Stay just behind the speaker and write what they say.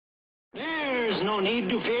There's no need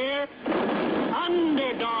to fear.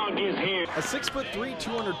 Underdog is here. A 6'3",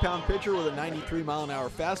 200-pound pitcher with a 93-mile-an-hour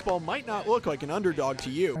fastball might not look like an underdog to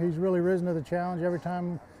you. He's really risen to the challenge. Every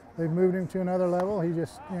time they've moved him to another level, he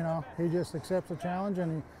just accepts the challenge,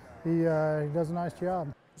 and he does a nice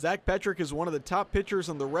job. Zach Petrick is one of the top pitchers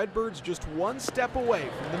on the Redbirds, just one step away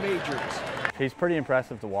from the majors. He's pretty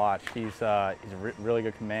impressive to watch. He's a really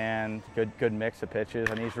good command, good mix of pitches,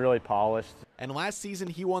 and he's really polished. And last season,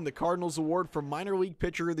 he won the Cardinals Award for Minor League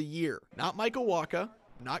Pitcher of the Year. Not Michael Wacha,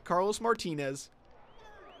 not Carlos Martinez,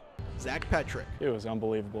 Zach Petrick. It was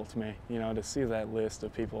unbelievable to me, to see that list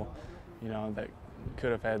of people, that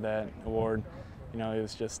could have had that award. It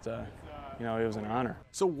was just, it was an honor.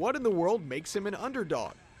 So what in the world makes him an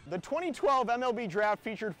underdog? The 2012 MLB Draft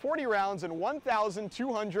featured 40 rounds and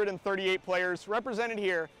 1,238 players, represented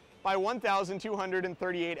here by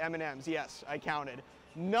 1,238 M&Ms. Yes, I counted.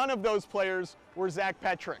 None of those players were Zach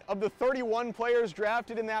Petrick. Of the 31 players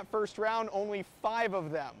drafted in that first round, only 5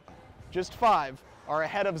 of them, just 5, are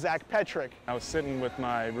ahead of Zach Petrick. I was sitting with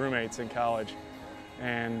my roommates in college,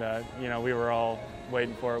 and we were all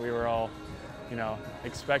waiting for it. We were all,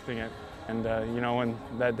 expecting it. And when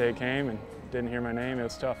that day came and didn't hear my name, it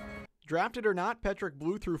was tough. Drafted or not, Petrick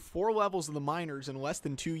blew through 4 levels of the minors in less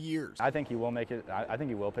than 2 years. I think he will make it. I think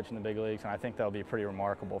he will pitch in the big leagues, and I think that'll be pretty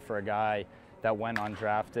remarkable for a guy that went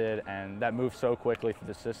undrafted and that moved so quickly through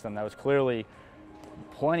the system. That was clearly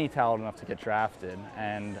plenty talented enough to get drafted,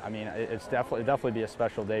 and I mean, it'll definitely be a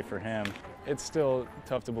special day for him. It's still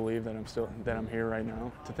tough to believe that I'm here right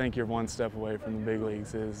now. To think you're one step away from the big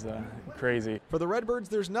leagues is crazy. For the Redbirds,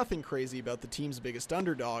 there's nothing crazy about the team's biggest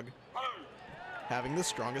underdog having the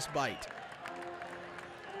strongest bite.